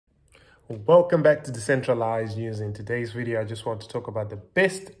Welcome back to Decentralized News. In today's video, I just want to talk about the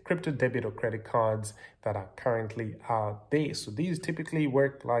best crypto debit or credit cards that are currently out there. So these typically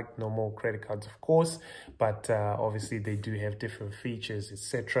work like normal credit cards, of course, but obviously they do have different features,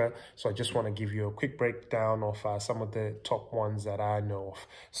 etc. So I just want to give you a quick breakdown of some of the top ones that I know of.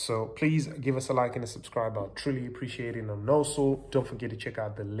 So please give us a like and a subscribe. I'll truly appreciate it. And also, don't forget to check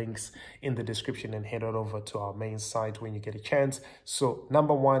out the links in the description and head on over to our main site when you get a chance. So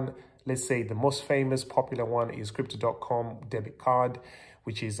number one, let's say the most famous popular one is Crypto.com debit card,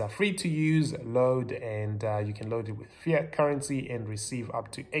 which is free to use, load, and you can load it with fiat currency and receive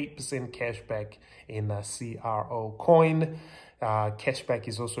up to 8% cash back in CRO coin. Cashback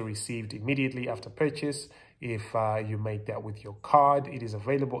is also received immediately after purchase if you make that with your card. It is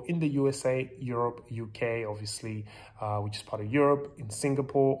available in the USA, Europe, UK, obviously, which is part of Europe, in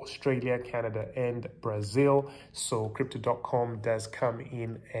Singapore, Australia, Canada, and Brazil. So Crypto.com does come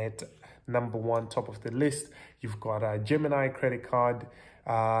in at number one, top of the list. You've got a Gemini credit card.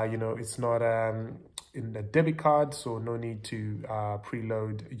 It's not in a debit card, so no need to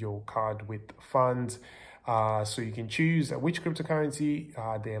preload your card with funds. So you can choose which cryptocurrency.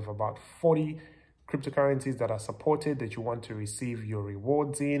 They have about 40 cryptocurrencies that are supported that you want to receive your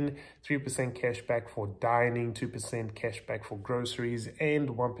rewards in. 3% cash back for dining, 2% cash back for groceries, and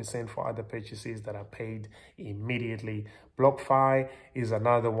 1% for other purchases that are paid immediately. BlockFi is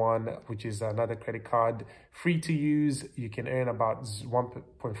another one, which is another credit card, free to use. You can earn about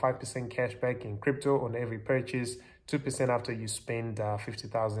 1.5% cash back in crypto on every purchase, 2% after you spend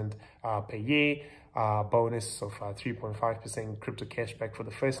 50,000 per year. Bonus of 3.5% crypto cashback for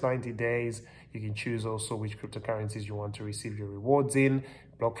the first 90 days. You can choose also which cryptocurrencies you want to receive your rewards in.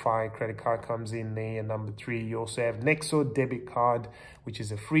 BlockFi credit card comes in there. And number three, you also have Nexo debit card, which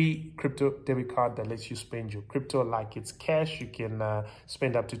is a free crypto debit card that lets you spend your crypto like it's cash. You can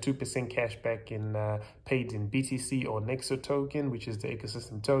spend up to 2% cash back in paid in BTC or Nexo token, which is the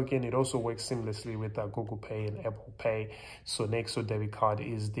ecosystem token. It also works seamlessly with Google Pay and Apple Pay. So Nexo debit card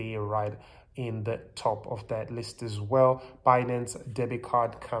is there right in the top of that list as well. Binance debit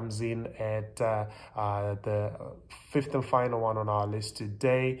card comes in at the fifth and final one on our list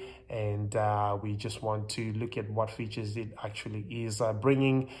today, and we just want to look at what features it actually is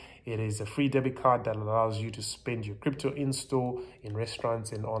bringing. It is a free debit card that allows you to spend your crypto in-store, in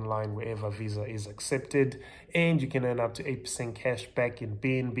restaurants, and online wherever Visa is accepted. And you can earn up to 8% cash back in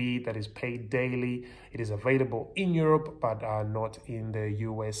BNB that is paid daily. It is available in Europe, but not in the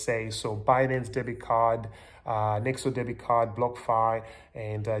USA. So Binance debit card, Nexo debit card, BlockFi,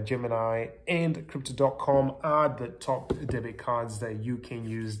 and Gemini, and Crypto.com are the top debit cards that you can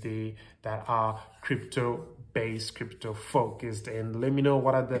use there that are crypto-based, crypto-focused. And let me know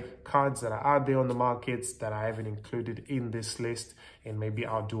what are the cards that are out there on the markets that I haven't included in this list, and maybe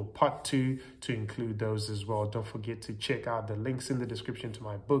I'll do a part 2 to include those as well. Don't forget to check out the links in the description to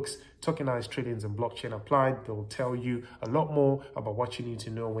my books, Tokenized Trillions and Blockchain Applied. They'll tell you a lot more about what you need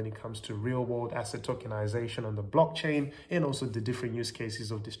to know when it comes to real-world asset tokenization on the blockchain, and also the different use cases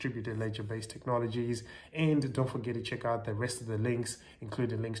of distributed ledger-based technologies. And don't forget to check out the rest of the links,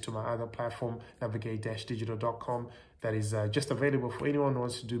 including links to my other platform, navigate-digital.com, that is just available for anyone who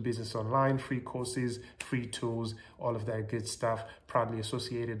wants to do business online. Free courses, free tools, all of that good stuff.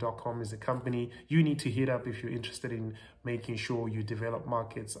 ProudlyAssociated.com is the company you need to hit up if you're interested in making sure you develop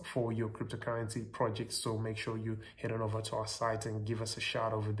markets for your cryptocurrency projects. So make sure you head on over to our site and give us a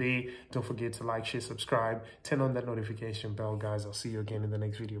shout over there. Don't forget to like, share, subscribe, turn on that notification bell, guys. I'll see you again in the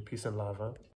next video. Peace and love.